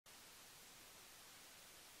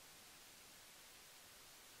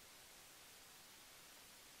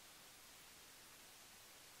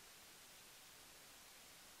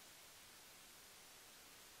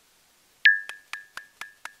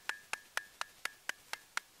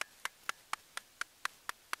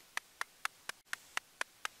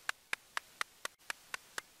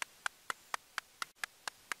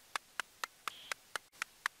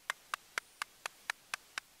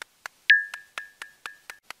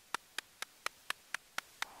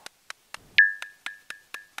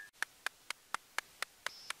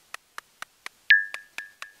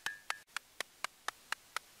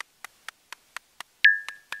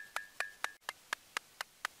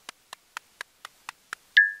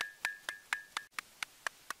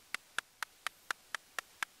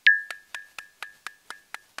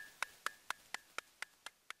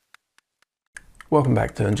Welcome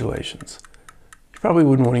back to Undulations. You probably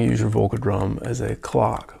wouldn't want to use your Volca drum as a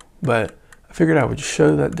clock, but I figured I would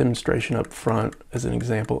show that demonstration up front as an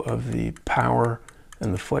example of the power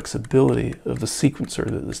and the flexibility of the sequencer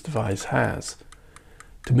that this device has.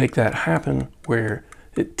 To make that happen, where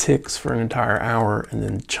it ticks for an entire hour and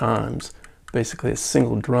then chimes, basically a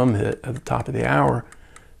single drum hit at the top of the hour,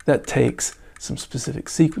 that takes some specific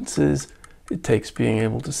sequences. It takes being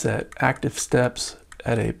able to set active steps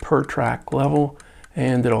at a per track level,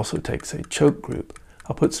 and it also takes a choke group.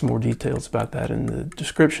 I'll put some more details about that in the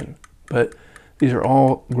description, but these are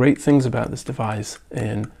all great things about this device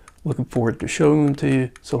and looking forward to showing them to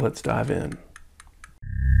you, so let's dive in.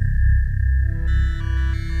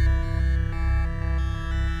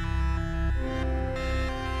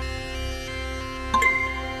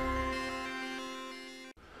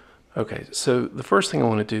 Okay, so the first thing I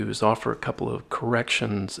want to do is offer a couple of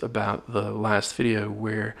corrections about the last video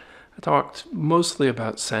where I talked mostly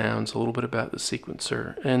about sounds, a little bit about the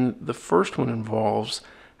sequencer. And the first one involves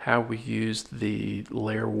how we used the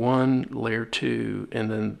layer 1, layer 2, and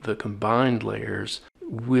then the combined layers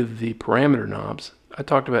with the parameter knobs. I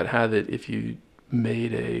talked about how that if you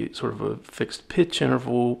made a sort of a fixed pitch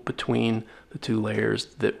interval between the two layers,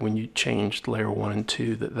 that when you changed layer 1 and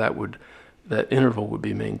 2, that interval would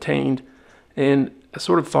be maintained. And I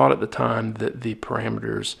sort of thought at the time that the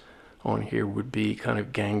parameters on here would be kind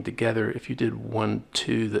of ganged together. If you did 1,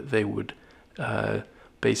 2, that they would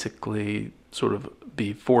basically sort of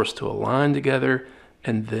be forced to align together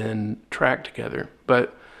and then track together.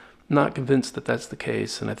 But I'm not convinced that that's the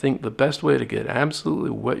case. And I think the best way to get absolutely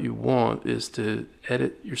what you want is to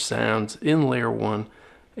edit your sounds in layer 1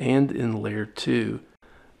 and in layer 2.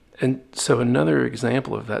 And so another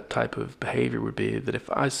example of that type of behavior would be that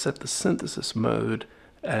if I set the synthesis mode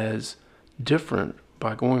as different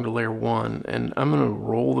by going to layer 1, and I'm going to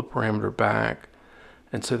roll the parameter back,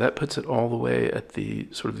 and so that puts it all the way at the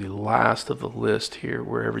sort of the last of the list here,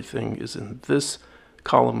 where everything is in this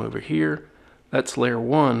column over here. That's layer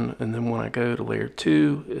 1, and then when I go to layer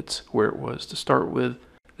 2, it's where it was to start with.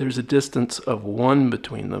 There's a distance of 1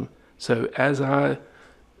 between them. So as I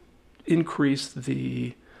increase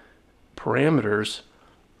the parameters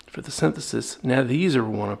for the synthesis, now these are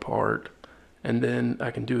 1 apart, and then I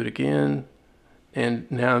can do it again,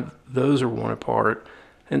 and now those are 1 apart.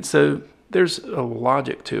 And so there's a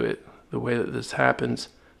logic to it, the way that this happens,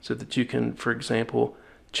 so that you can, for example,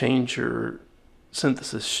 change your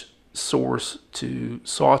synthesis source to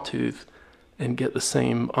sawtooth and get the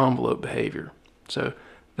same envelope behavior. So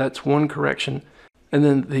that's one correction. And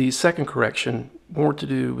then the second correction, more to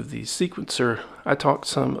do with the sequencer. I talked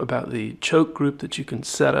some about the choke group that you can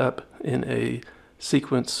set up in a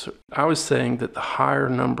sequence. I was saying that the higher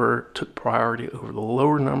number took priority over the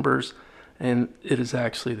lower numbers, and it is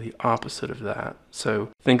actually the opposite of that. So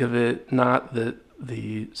think of it not that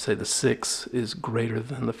say the 6 is greater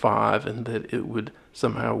than the 5 and that it would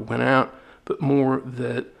somehow win out, but more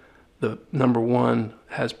that the number 1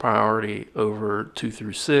 has priority over 2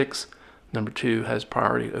 through 6, number 2 has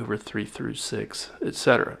priority over 3 through 6,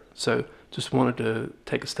 etc. So just wanted to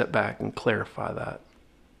take a step back and clarify that.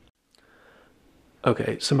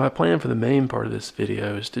 Okay, so my plan for the main part of this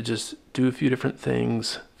video is to just do a few different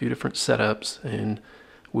things, a few different setups, and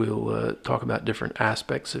we'll talk about different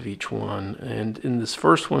aspects of each one. And in this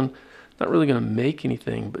first one, not really going to make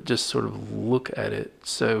anything, but just sort of look at it.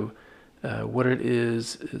 So what it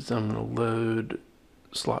is I'm going to load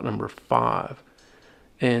slot number 5.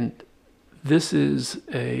 And this is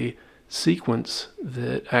a sequence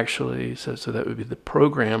that actually, so that would be the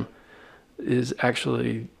program, is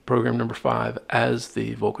actually program number 5 as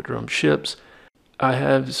the Volca drum ships. I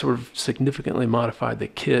have sort of significantly modified the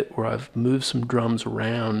kit where I've moved some drums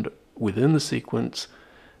around within the sequence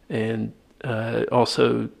and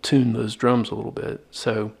also tuned those drums a little bit.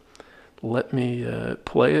 So let me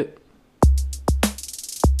play it.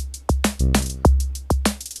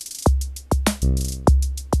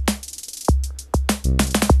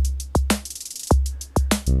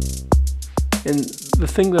 And the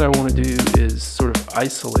thing that I want to do is sort of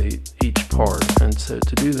isolate each part. And so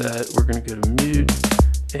to do that, we're going to go to mute.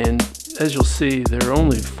 And as you'll see, there are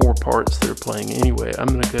only 4 parts that are playing anyway. I'm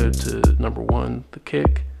going to go to number 1, the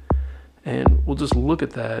kick, and we'll just look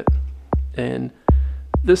at that. And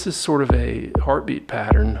this is sort of a heartbeat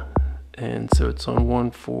pattern. And so it's on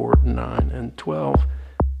 1, 4, 9, and 12.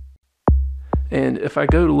 And if I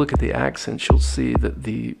go to look at the accents, you'll see that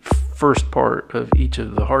the first part of each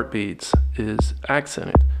of the heartbeats is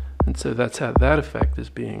accented. And so that's how that effect is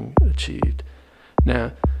being achieved.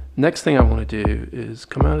 Now, next thing I want to do is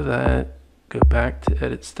come out of that, go back to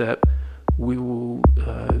edit step. We will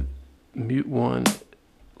mute 1,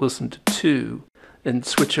 listen to 2, and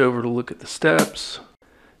switch over to look at the steps.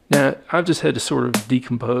 Now, I've just had to sort of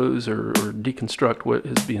decompose or deconstruct what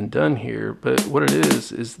is being done here, but what it is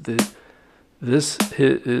that this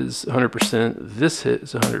hit is 100%, this hit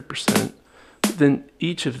is 100%, then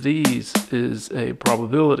each of these is a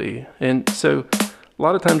probability. And so a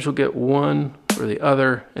lot of times you'll get one or the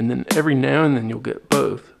other, and then every now and then you'll get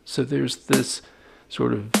both. So there's this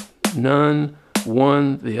sort of none,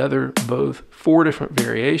 one, the other, both, 4 different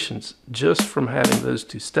variations just from having those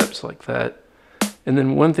 2 steps like that. And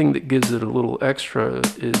then one thing that gives it a little extra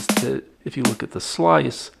is that if you look at the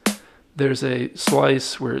slice, there's a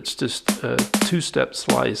slice where it's just a 2-step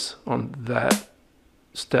slice on that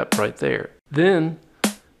step right there. Then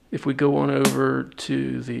if we go on over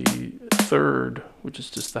to the 3rd, which is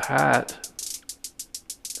just the hat,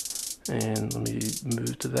 and let me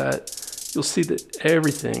move to that, you'll see that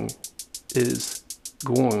everything is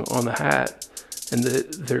going on the hat, and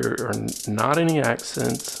that there are not any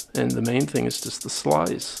accents, and the main thing is just the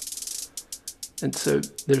slice. And so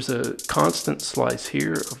there's a constant slice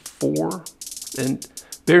here of 4, and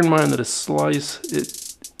bear in mind that a slice,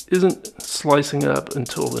 it isn't slicing up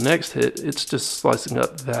until the next hit, it's just slicing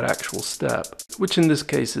up that actual step, which in this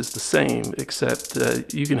case is the same, except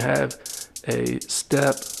you can have a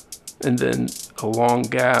step and then a long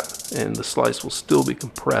gap, and the slice will still be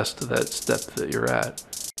compressed to that step that you're at.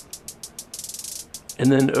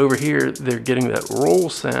 And then over here, they're getting that roll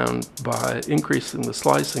sound by increasing the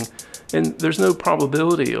slicing, and there's no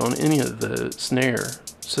probability on any of the snare.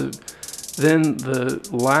 So then the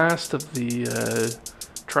last of the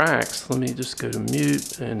tracks, let me just go to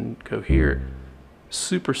mute and go here.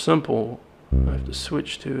 Super simple. I have to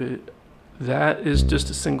switch to it. That is just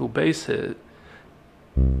a single bass hit.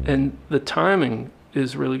 And the timing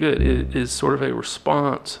is really good. It is sort of a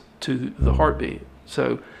response to the heartbeat.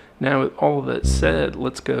 So now with all of that said,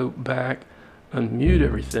 let's go back, unmute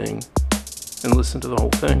everything, and listen to the whole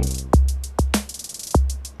thing.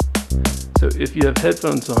 So if you have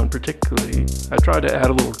headphones on particularly, I tried to add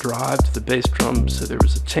a little drive to the bass drum so there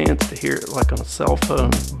was a chance to hear it like on a cell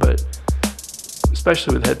phone, but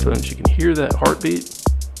especially with headphones, you can hear that heartbeat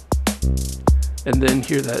and then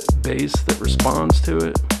hear that bass that responds to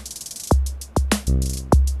it.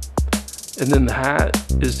 And then the hat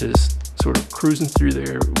is just sort of cruising through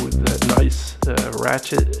there with that nice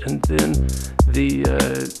ratchet. And then the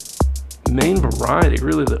main variety,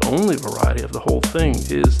 really the only variety of the whole thing,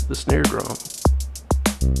 is the snare drum.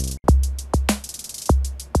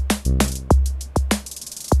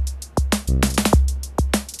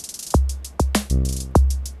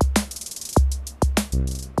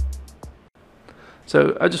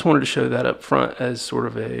 So I just wanted to show that up front as sort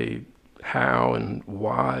of a how and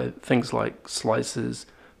why things like slices,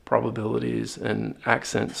 probabilities, and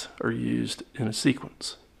accents are used in a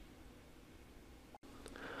sequence.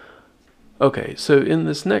 Okay, so in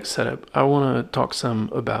this next setup, I want to talk some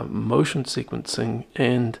about motion sequencing,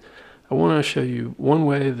 and I want to show you one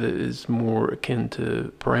way that is more akin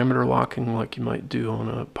to parameter locking, like you might do on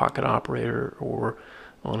a pocket operator or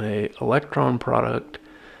on a Electron product,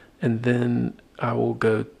 and then I will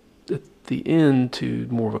go at the end to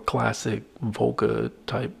more of a classic Volca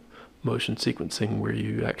type motion sequencing where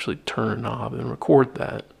you actually turn a knob and record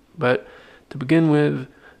that. But to begin with,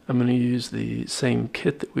 I'm going to use the same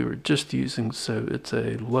kit that we were just using. So it's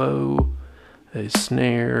a low, a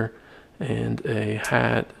snare, and a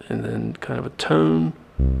hat, and then kind of a tone.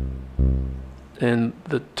 And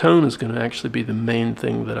the tone is going to actually be the main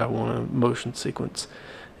thing that I want to motion sequence.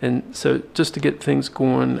 And so just to get things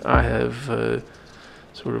going, I have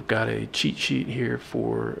sort of got a cheat sheet here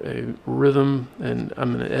for a rhythm, and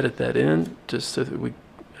I'm going to edit that in just so that we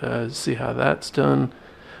see how that's done.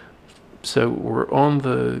 So we're on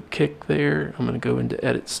the kick there. I'm going to go into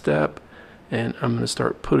edit step, and I'm going to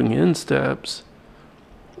start putting in steps,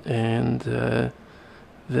 and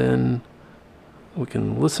then we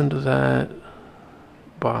can listen to that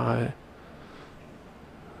by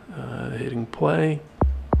hitting play.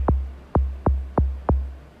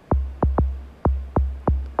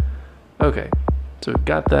 Okay, so we've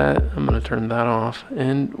got that. I'm going to turn that off.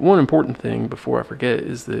 And one important thing before I forget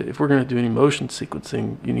is that if we're going to do any motion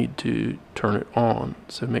sequencing, you need to turn it on.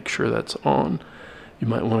 So make sure that's on. You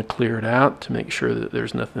might want to clear it out to make sure that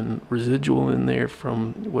there's nothing residual in there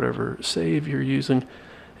from whatever save you're using.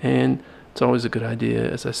 And it's always a good idea,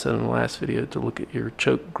 as I said in the last video, to look at your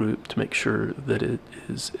choke group to make sure that it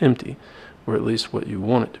is empty, or at least what you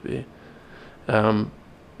want it to be.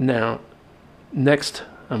 Now, next,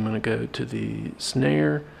 I'm going to go to the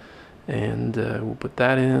snare, and we'll put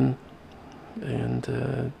that in,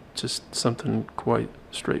 and just something quite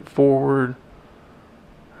straightforward.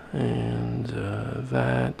 And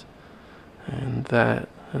that, and that,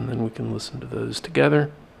 and then we can listen to those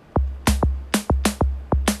together.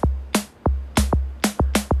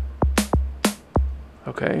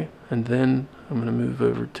 Okay, and then I'm going to move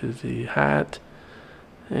over to the hat,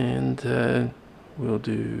 and we'll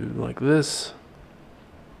do like this,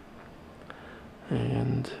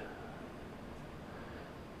 and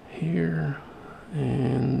here,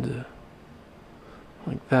 and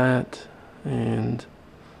like that, and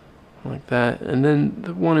like that. And then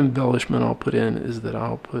the one embellishment I'll put in is that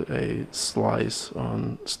I'll put a slice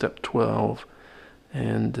on step 12,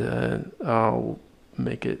 and I'll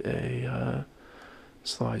make it a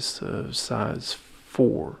slice of size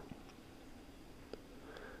 4.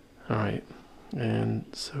 Alright, and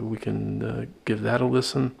so we can give that a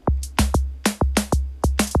listen.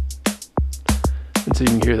 And so you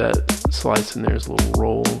can hear that slice in there is a little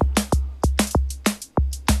roll.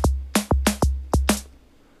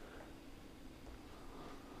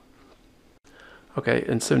 Okay,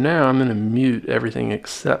 and so now I'm going to mute everything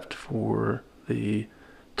except for the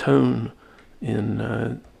tone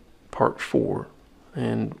in part 4.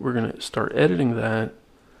 And we're going to start editing that.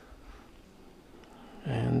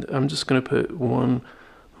 And I'm just going to put 1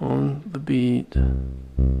 on the beat.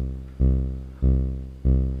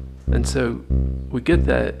 And so we get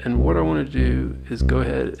that, and what I want to do is go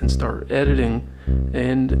ahead and start editing,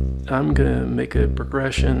 and I'm going to make a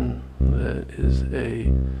progression that is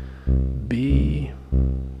a B,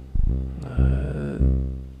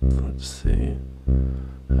 let's see,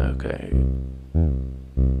 okay,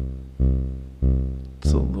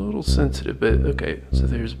 it's a little sensitive, but okay, so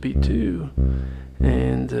there's B2,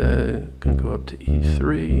 and gonna go up to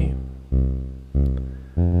E3,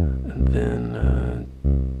 and then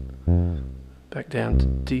back down to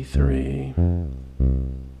D3,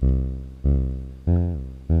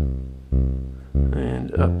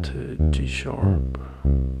 and up to G sharp.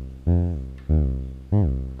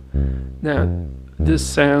 Now, this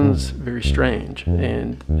sounds very strange,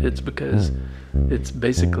 and it's because it's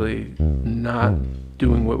basically not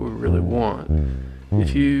doing what we really want.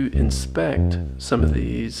 If you inspect some of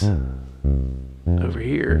these over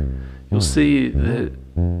here, you'll see that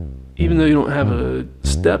even though you don't have a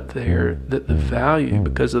step there, that the value,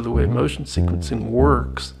 because of the way motion sequencing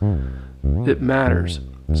works, it matters.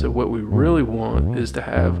 So what we really want is to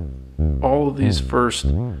have all of these first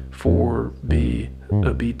 4 be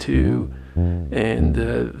a B2, and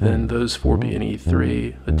then those 4 be an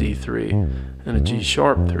E3, a D3, and a G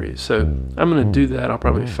sharp 3. So I'm going to do that. I'll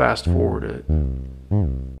probably fast forward it.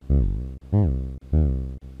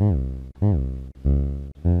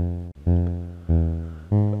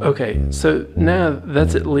 Okay, so now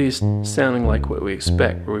that's at least sounding like what we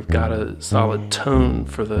expect, where we've got a solid tone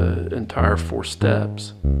for the entire 4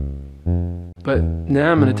 steps. But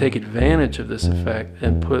now I'm going to take advantage of this effect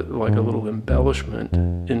and put like a little embellishment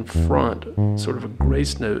in front, sort of a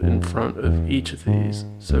grace note in front of each of these.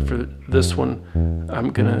 So for this one,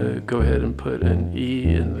 I'm going to go ahead and put an E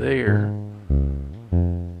in there.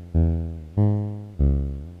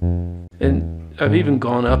 And I've even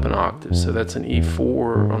gone up an octave, so that's an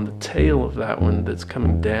E4 on the tail of that one that's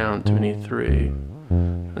coming down to an E3.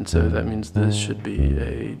 And so that means this should be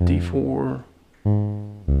a D4.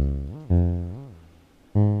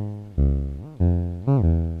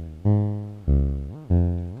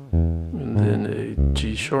 And then a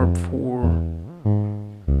G sharp 4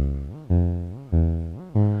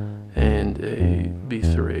 and a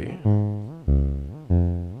B3.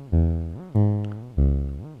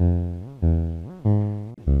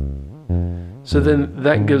 So then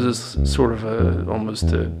that gives us sort of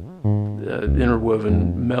almost a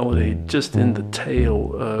interwoven melody just in the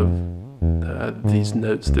tail of these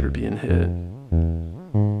notes that are being hit.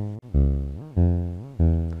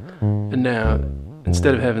 And now,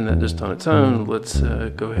 instead of having that just on its own, let's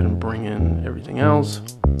go ahead and bring in everything else.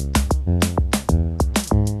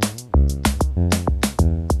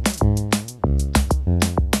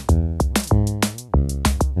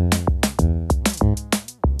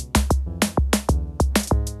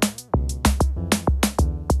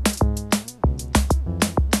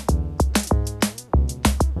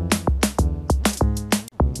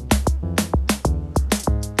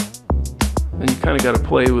 And you kind of got to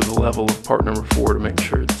play with the level of part number 4 to make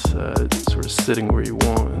sure it's sort of sitting where you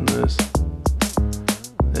want in this.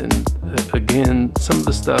 And again, some of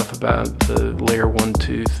the stuff about the layer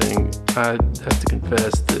 1-2 thing, I have to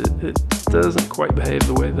confess that it doesn't quite behave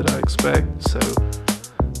the way that I expect, so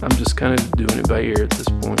I'm just kind of doing it by ear at this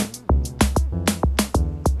point.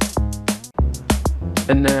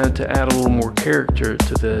 And now to add a little more character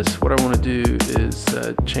to this, what I want to do is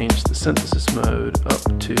change the synthesis mode up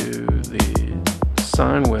to the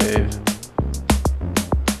sine wave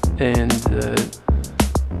and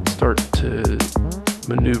start to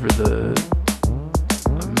maneuver the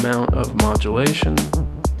amount of modulation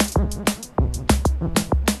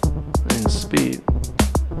and speed.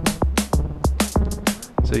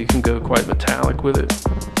 So you can go quite metallic with it.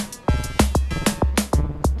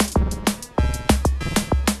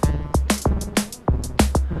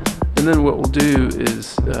 And then what we'll do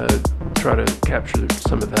is try to capture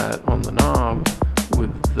some of that on the knob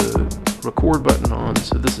with the record button on.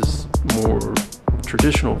 So this is more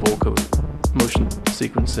traditional Volca motion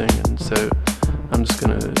sequencing, and so I'm just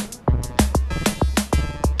going to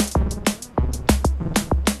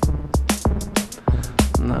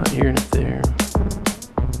I'm not hearing it there.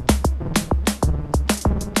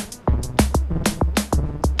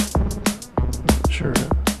 Not sure.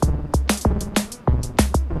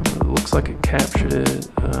 It looks like it captured it.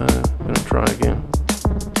 I'm going to try again.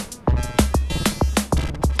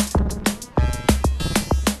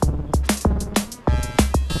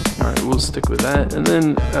 Alright, we'll stick with that. And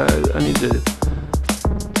then I need to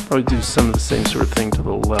probably do some of the same sort of thing to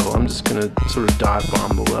the level. I'm just going to sort of dive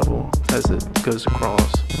bomb the level as it goes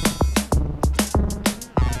across.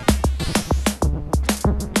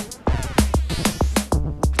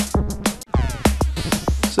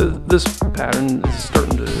 So this pattern is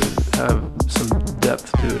starting to have some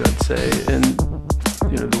depth to it, I'd say. And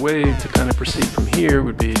you know, the way to kind of proceed from here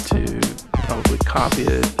would be to probably copy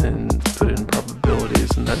it and put it in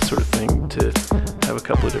probabilities and that sort of thing, to have a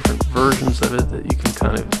couple of different versions of it that you can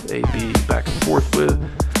kind of A/B back and forth with.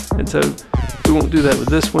 And so we won't do that with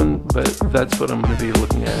this one, but that's what I'm going to be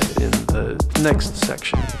looking at in the next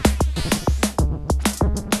section.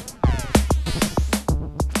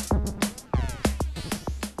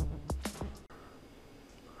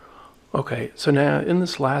 Okay, so now in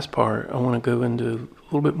this last part, I want to go into a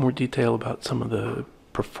little bit more detail about some of the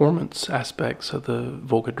performance aspects of the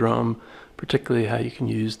Volca Drum, particularly how you can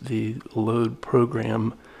use the LOAD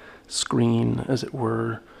program screen, as it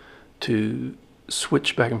were, to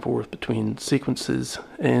switch back and forth between sequences.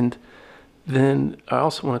 And then I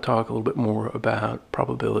also want to talk a little bit more about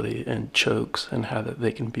probability and chokes and how that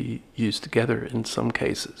they can be used together in some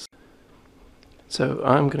cases. So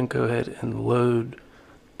I'm going to go ahead and load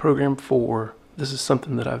Program 4. This is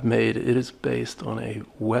something that I've made. It is based on a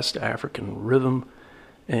West African rhythm,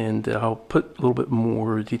 and I'll put a little bit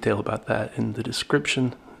more detail about that in the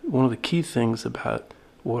description. One of the key things about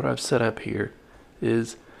what I've set up here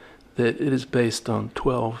is that it is based on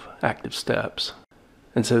 12 active steps.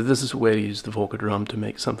 And so this is a way to use the Volca Drum to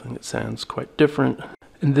make something that sounds quite different.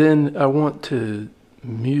 And then I want to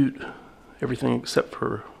mute everything except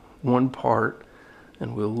for one part,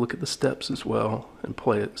 and we'll look at the steps as well and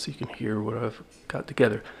play it so you can hear what I've got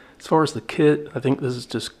together. As far as the kit, I think this is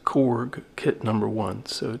just Korg kit number 1,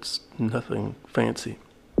 so it's nothing fancy.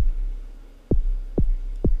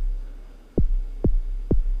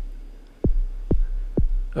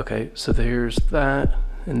 Okay, so there's that,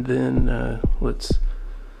 and then let's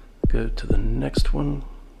go to the next one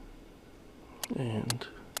and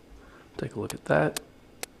take a look at that.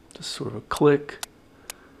 Just sort of a click.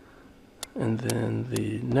 And then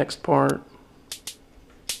the next part,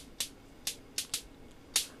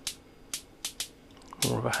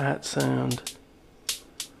 more of a hat sound,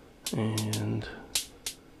 and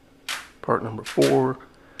part number 4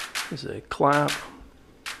 is a clap,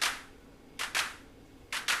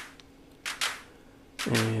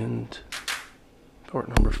 and part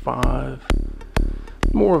number 5,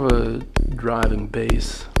 more of a driving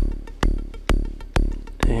bass,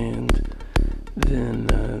 and then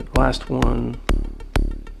last one,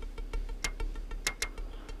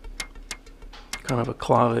 kind of a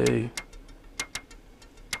clave.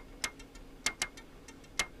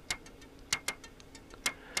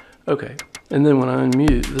 Okay, and then when I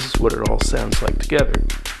unmute, this is what it all sounds like together.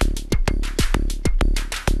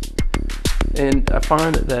 And I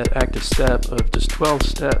find that active step of just 12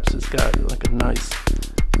 steps has got like a nice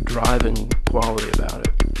driving quality about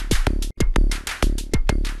it.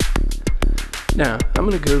 Now, I'm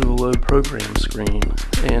going to go to the load program screen,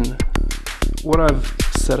 and what I've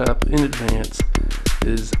set up in advance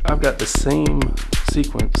is I've got the same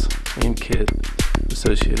sequence and kit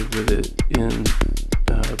associated with it in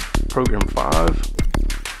program 5,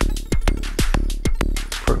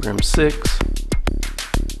 program 6,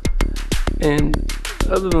 and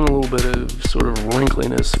other than a little bit of sort of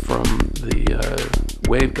wrinkliness from the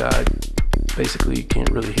waveguide, basically you can't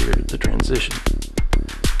really hear the transition.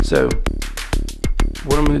 So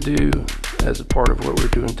what I'm going to do as a part of what we're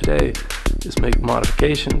doing today is make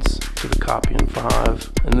modifications to the copy in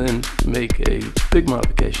 5 and then make a big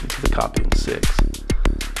modification to the copy in 6.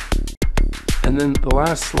 And then the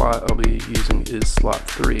last slot I'll be using is slot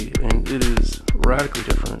 3, and it is radically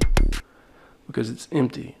different because it's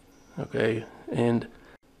empty, okay? And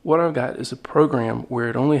what I've got is a program where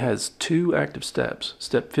it only has 2 active steps,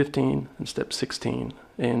 step 15 and step 16.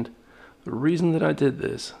 And the reason that I did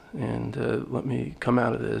this, and let me come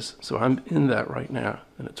out of this, so I'm in that right now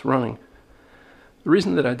and it's running. The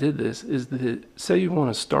reason that I did this is that, say you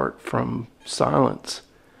want to start from silence.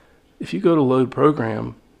 If you go to load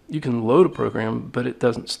program, you can load a program, but it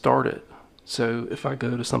doesn't start it. So if I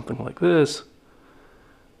go to something like this,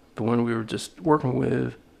 the one we were just working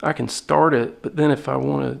with, I can start it, but then if I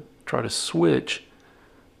want to try to switch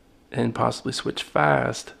and possibly switch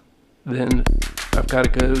fast, then I've got to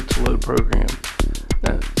go to load program.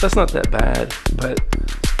 Now, that's not that bad, but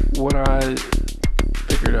what I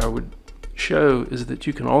figured I would show is that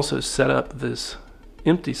you can also set up this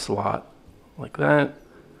empty slot like that.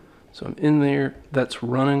 So I'm in there, that's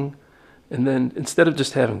running, and then instead of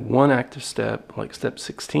just having one active step, like step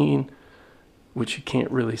 16, which you can't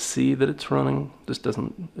really see that it's running, this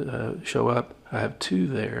doesn't show up, I have 2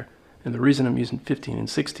 there. And the reason I'm using 15 and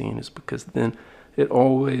 16 is because then it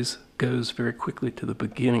always goes very quickly to the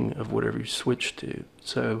beginning of whatever you switch to.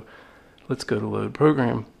 So let's go to load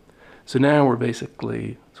program. So now we're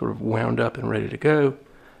basically sort of wound up and ready to go.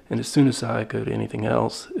 And as soon as I go to anything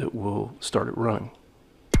else, it will start it running.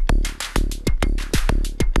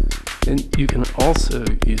 And you can also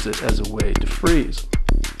use it as a way to freeze.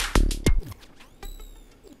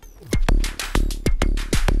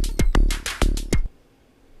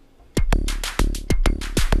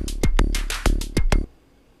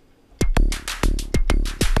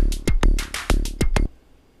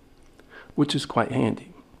 Which is quite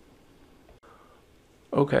handy.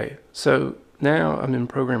 Okay, so now I'm in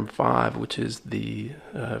program 5, which is the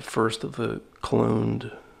first of the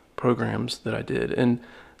cloned programs that I did. And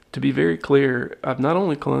to be very clear, I've not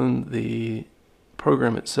only cloned the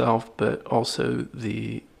program itself, but also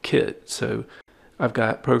the kit. So I've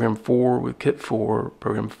got program 4 with kit 4,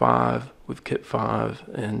 program 5 with kit 5,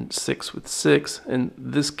 and 6 with 6. And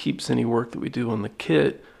this keeps any work that we do on the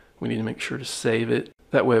kit. We need to make sure to save it.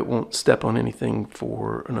 That way it won't step on anything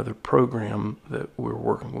for another program that we're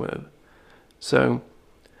working with. So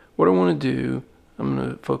what I want to do, I'm going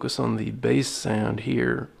to focus on the bass sound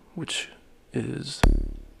here, which is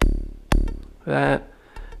that.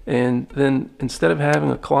 And then instead of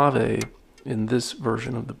having a clave in this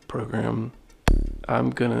version of the program, I'm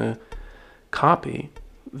going to copy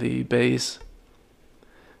the bass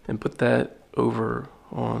and put that over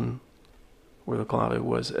on where the clave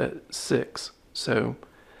was at 6. So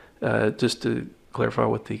just to clarify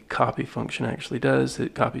what the copy function actually does,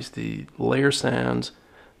 it copies the layer sounds,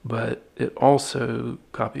 but it also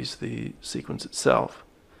copies the sequence itself.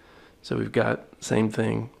 So we've got the same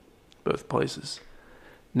thing both places.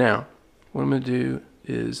 Now, what I'm going to do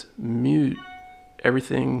is mute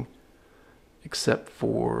everything except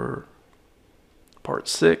for part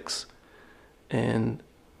 6, and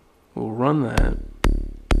we'll run that.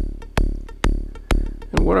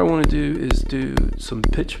 And what I want to do is do some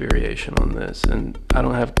pitch variation on this, and I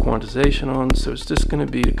don't have quantization on, so it's just going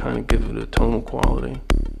to be to kind of give it a tonal quality.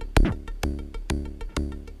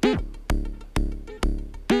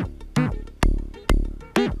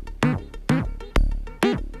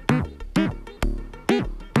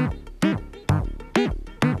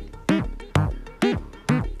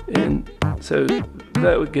 And so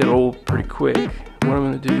that would get old pretty quick. What I'm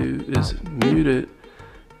going to do is mute it,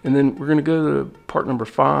 and then we're going to go to part number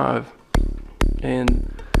 5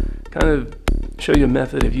 and kind of show you a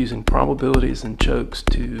method of using probabilities and chokes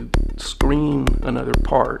to screen another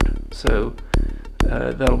part. So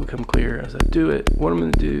that'll become clear as I do it. What I'm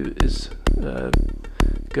going to do is I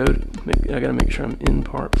got to make sure I'm in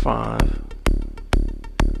part 5.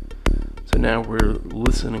 So now we're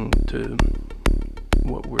listening to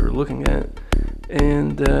what we're looking at,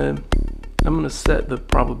 and I'm going to set the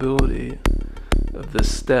probability of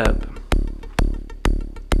this step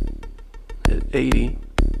at 80,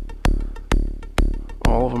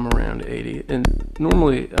 all of them around 80. And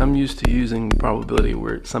normally I'm used to using probability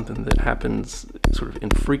where it's something that happens sort of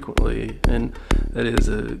infrequently, and that is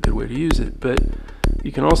a good way to use it, but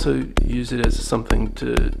you can also use it as something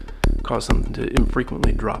to cause something to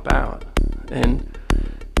infrequently drop out. And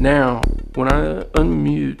now when I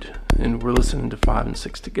unmute and we're listening to 5 and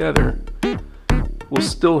 6 together, we'll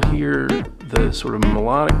still hear the sort of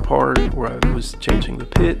melodic part where I was changing the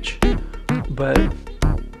pitch, but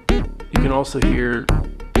you can also hear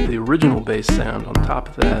the the original bass sound on top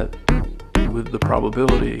of that with the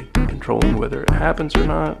probability controlling whether it happens or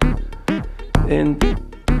not. And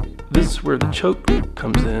this is where the choke group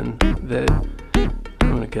comes in. That I'm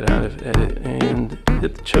going to get out of edit and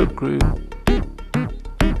hit the choke group.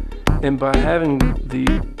 And by having the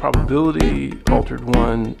probability altered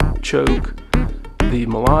one choke the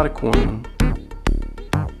melodic one,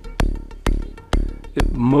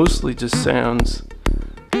 it mostly just sounds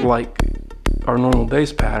like our normal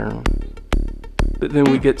bass pattern, but then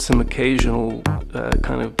we get some occasional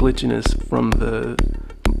kind of glitchiness from the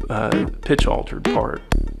pitch altered part.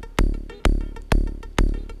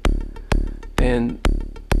 And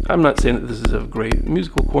I'm not saying that this is of great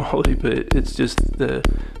musical quality, but it's just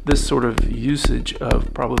this sort of usage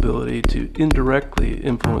of probability to indirectly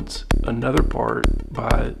influence another part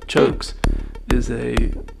by chokes is a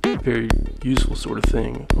very useful sort of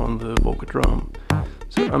thing on the Volca Drum.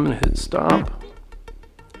 So I'm going to hit stop.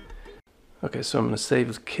 Okay, so I'm going to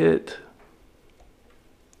save the kit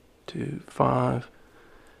to 5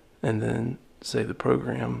 and then save the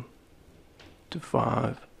program to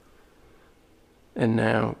 5. And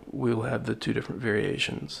now we'll have the two different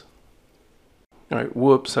variations. Alright,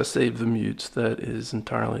 whoops, I saved the mutes. That is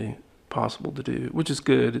entirely possible to do, which is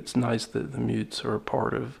good. It's nice that the mutes are a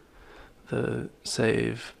part of the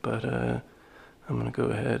save, but I'm going to go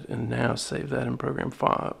ahead and now save that in program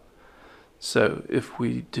 5. So if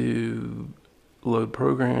we do load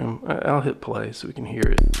program, I'll hit play so we can hear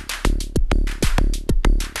it.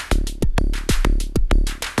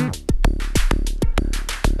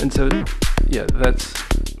 And so, yeah, that's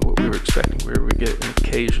what we were expecting, where we get an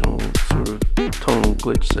occasional sort of tonal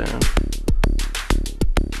glitch sound.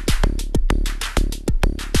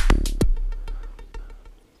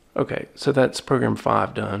 Okay, so that's program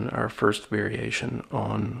 5 done, our first variation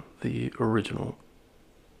on the original.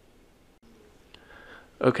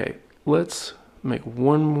 Okay, let's make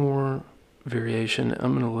one more variation.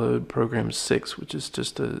 I'm going to load program 6, which is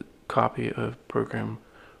just a copy of program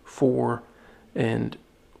 4. And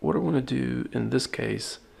what I want to do in this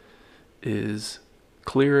case is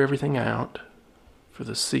clear everything out for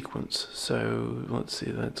the sequence. So let's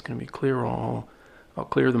see, that's going to be clear all. I'll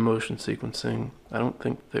clear the motion sequencing. I don't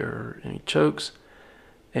think there are any chokes.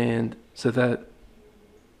 And so that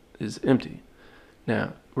is empty.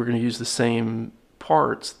 Now, we're going to use the same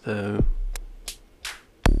parts though.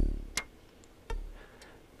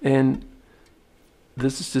 And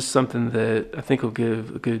this is just something that I think will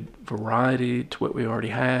give a good variety to what we already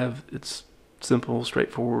have. It's simple,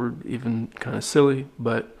 straightforward, even kind of silly,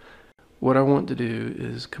 but what I want to do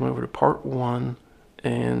is come over to part 1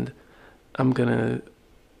 and I'm going to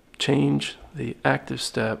change the active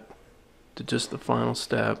step to just the final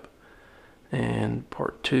step, and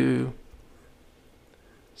part 2,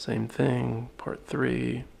 same thing, part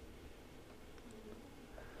 3.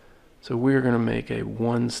 So we're going to make a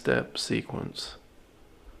one-step sequence.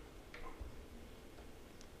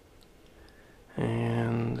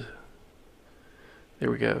 And there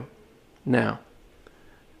we go. Now,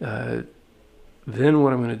 then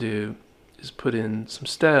what I'm going to do is put in some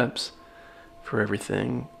steps for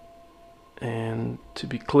everything. And to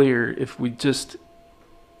be clear, if we just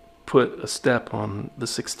put a step on the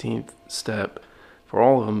 16th step for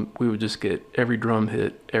all of them, we would just get every drum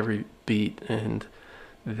hit, every beat, and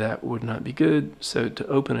that would not be good. So to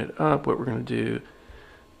open it up, what we're going to do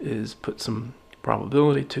is put some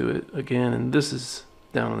probability to it again, and this is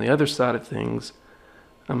down on the other side of things.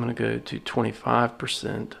 I'm going to go to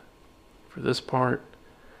 25% for this part.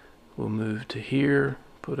 We'll move to here,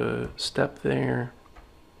 put a step there,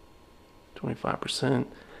 25%.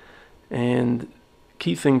 And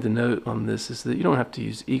key thing to note on this is that you don't have to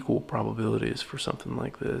use equal probabilities for something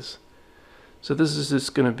like this. So this is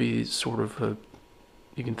just going to be sort of a,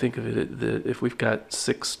 you can think of it that if we've got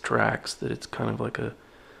 6 tracks, that it's kind of like a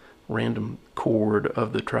random chord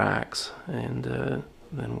of the tracks. And then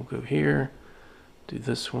we'll go here, do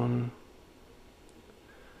this one.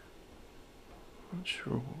 Not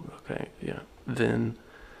sure. Okay, yeah. Then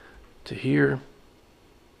to here,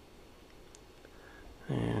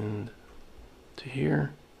 and to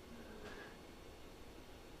here,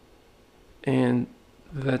 and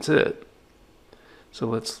that's it. So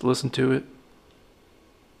let's listen to it.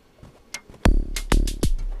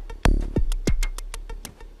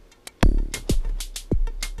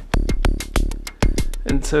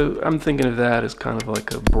 And so I'm thinking of that as kind of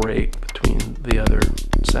like a break between the other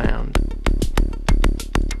sound.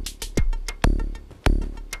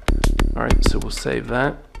 Alright, so we'll save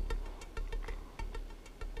that.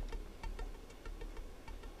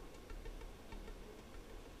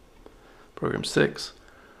 Program 6.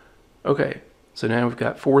 Okay, So now we've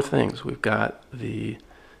got four things. We've got the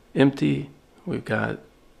empty, we've got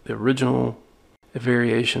the original, a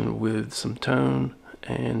variation with some tone,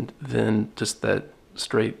 and then just that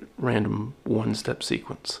straight random one-step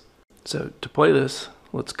sequence. So to play this,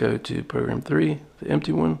 let's go to program 3, the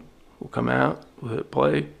empty one. We'll come out, we'll hit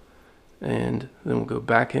play, and then we'll go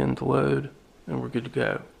back into load, and we're good to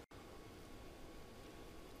go.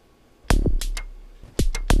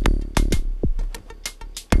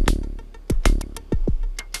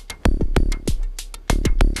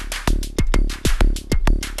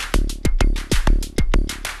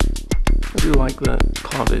 I do like that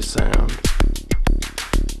clave sound.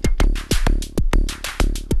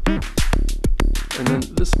 And then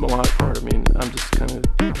this melodic part, I mean, I'm just kind of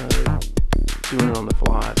doing it on the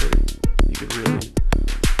fly, but you could really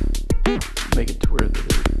make it to where it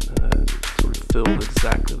sort of filled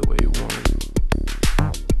exactly the way you wanted.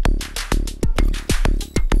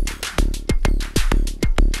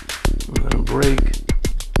 And then a break,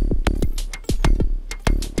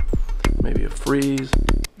 maybe a freeze.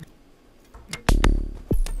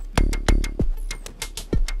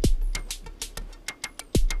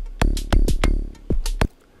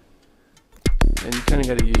 And you kind of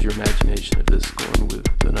got to use your imagination of this going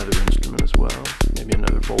with another instrument as well, maybe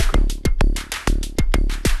another Volca.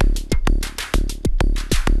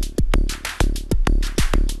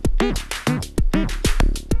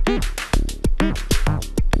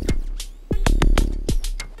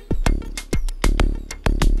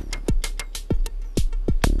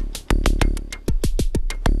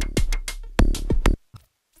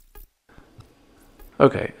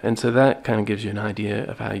 Okay, and so that kind of gives you an idea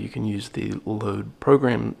of how you can use the load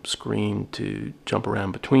program screen to jump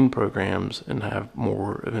around between programs and have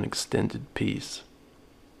more of an extended piece.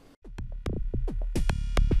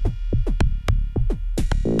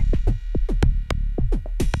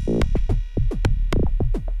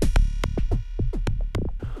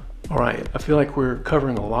 Alright, I feel like we're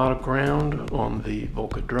covering a lot of ground on the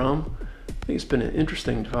Volca Drum. I think it's been an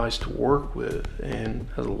interesting device to work with and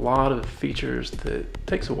has a lot of features that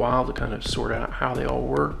takes a while to kind of sort out how they all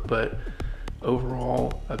work, but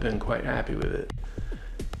overall I've been quite happy with it.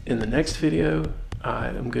 In the next video, I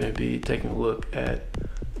am going to be taking a look at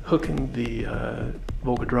hooking the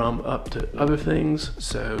Volca Drum up to other things,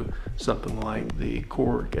 so something like the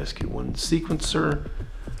Korg SQ1 sequencer,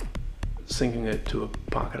 syncing it to a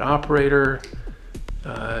pocket operator,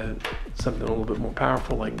 something a little bit more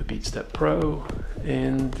powerful like the BeatStep Pro,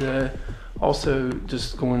 and also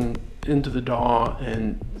just going into the DAW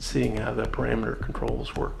and seeing how the parameter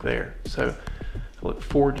controls work there. So I look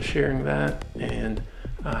forward to sharing that, and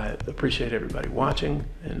I appreciate everybody watching,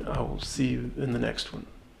 and I will see you in the next one.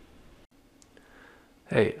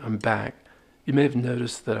 Hey, I'm back. You may have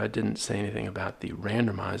noticed that I didn't say anything about the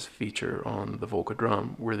randomize feature on the Volca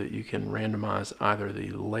Drum, where that you can randomize either the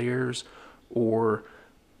layers or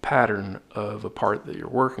pattern of a part that you're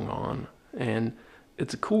working on. And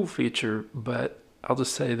it's a cool feature, but I'll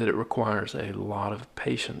just say that it requires a lot of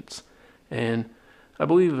patience. And I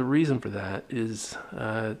believe the reason for that is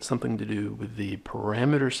something to do with the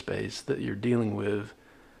parameter space that you're dealing with.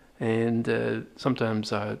 And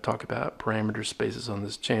sometimes I talk about parameter spaces on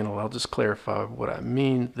this channel. I'll just clarify what I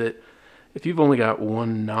mean, that if you've only got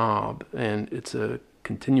one knob and it's a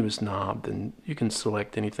continuous knob, then you can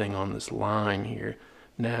select anything on this line here.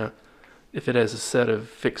 Now, if it has a set of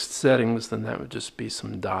fixed settings, then that would just be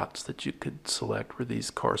some dots that you could select where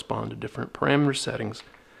these correspond to different parameter settings.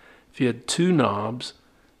 If you had two knobs,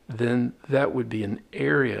 then that would be an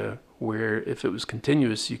area where if it was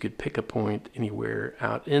continuous, you could pick a point anywhere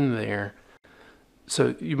out in there.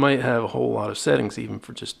 So you might have a whole lot of settings even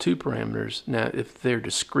for just two parameters. Now, if they're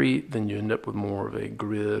discrete, then you end up with more of a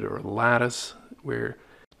grid or a lattice where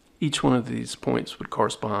each one of these points would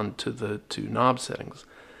correspond to the two knob settings.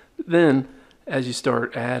 Then, as you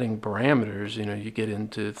start adding parameters, you get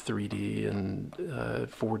into 3D and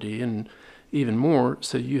 4D and even more,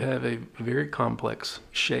 so you have a very complex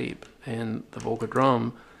shape, and the Volca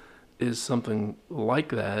Drum is something like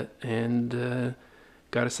that, and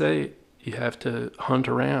gotta say, you have to hunt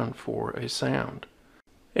around for a sound.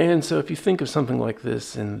 And so if you think of something like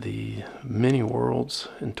this in the many worlds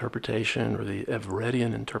interpretation or the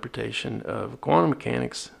Everettian interpretation of quantum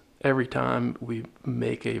mechanics, every time we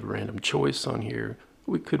make a random choice on here,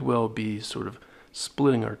 we could well be sort of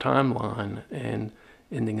splitting our timeline and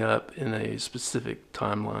ending up in a specific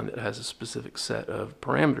timeline that has a specific set of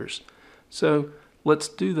parameters. So let's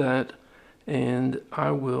do that, and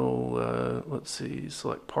I will, let's see,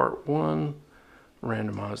 select part 1,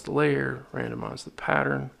 randomize the layer, randomize the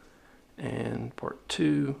pattern, and part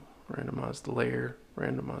 2, randomize the layer,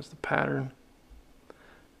 randomize the pattern,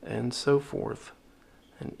 and so forth.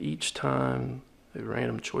 And each time a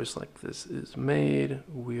random choice like this is made,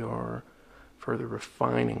 we are further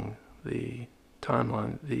refining the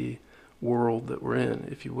timeline, the world that we're in,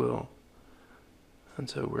 if you will. And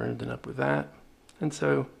so we're ending up with that. And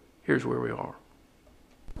so here's where we are.